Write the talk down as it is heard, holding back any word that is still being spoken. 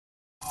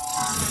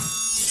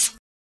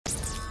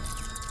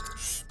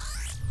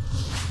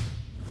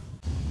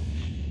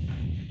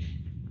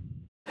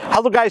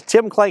Hello guys,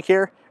 Tim Clank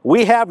here.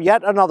 We have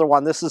yet another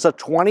one. This is a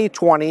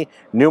 2020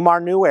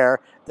 Newmar New Aire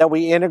that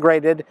we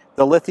integrated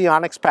the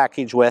Lithionics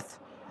package with,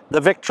 the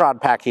Victron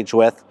package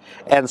with,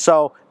 and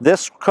so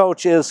this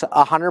coach is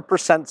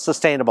 100%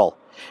 sustainable.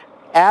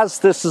 As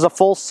this is a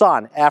full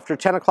sun, after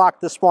 10 o'clock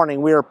this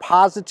morning, we are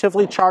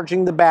positively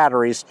charging the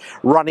batteries,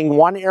 running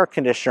one air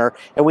conditioner,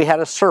 and we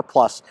had a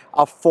surplus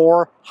of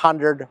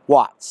 400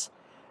 watts.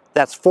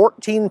 That's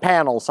 14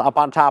 panels up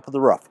on top of the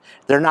roof.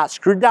 They're not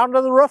screwed down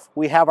to the roof.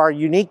 We have our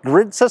unique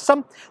grid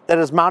system that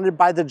is mounted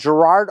by the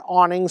Girard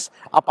awnings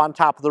up on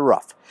top of the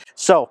roof.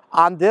 So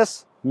on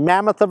this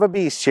mammoth of a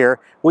beast here,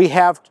 we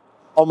have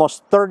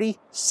almost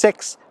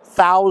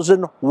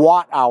 36,000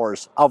 watt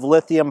hours of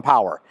lithium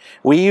power.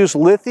 We use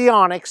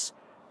Lithionics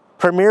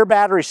Premier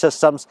battery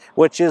systems,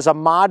 which is a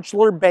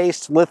modular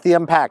based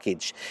lithium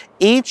package.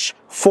 Each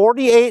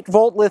 48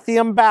 volt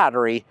lithium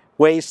battery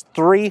weighs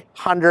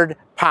 300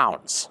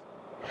 pounds.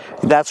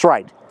 That's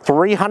right,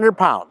 300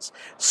 pounds.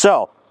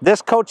 So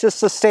this coach is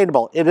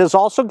sustainable. It has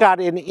also got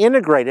an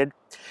integrated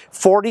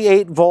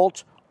 48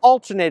 volt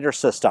alternator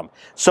system.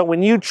 So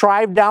when you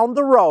drive down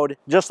the road,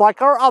 just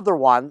like our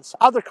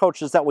other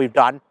coaches that we've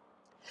done,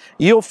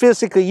 you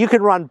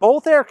can run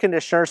both air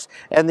conditioners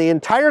and the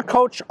entire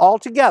coach all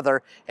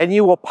together, and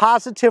you will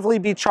positively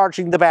be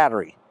charging the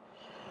battery.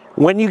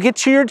 When you get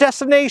to your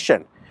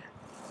destination,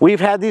 we've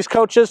had these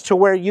coaches to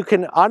where you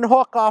can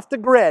unhook off the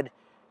grid.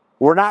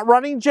 We're not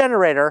running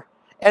generator,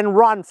 and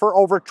run for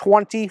over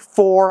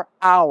 24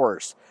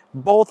 hours.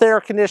 Both air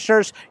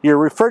conditioners, your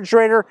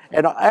refrigerator,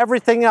 and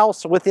everything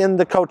else within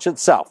the coach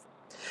itself.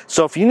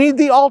 So if you need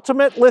the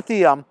ultimate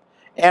lithium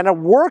and a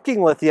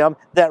working lithium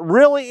that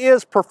really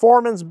is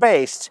performance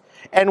based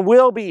and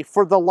will be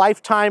for the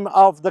lifetime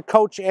of the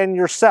coach and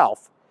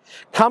yourself,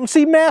 come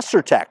see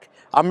MasterTech,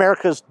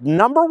 America's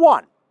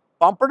 #1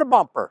 bumper to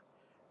bumper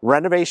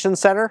renovation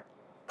center,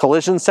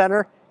 collision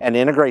center, and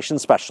integration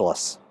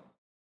specialists.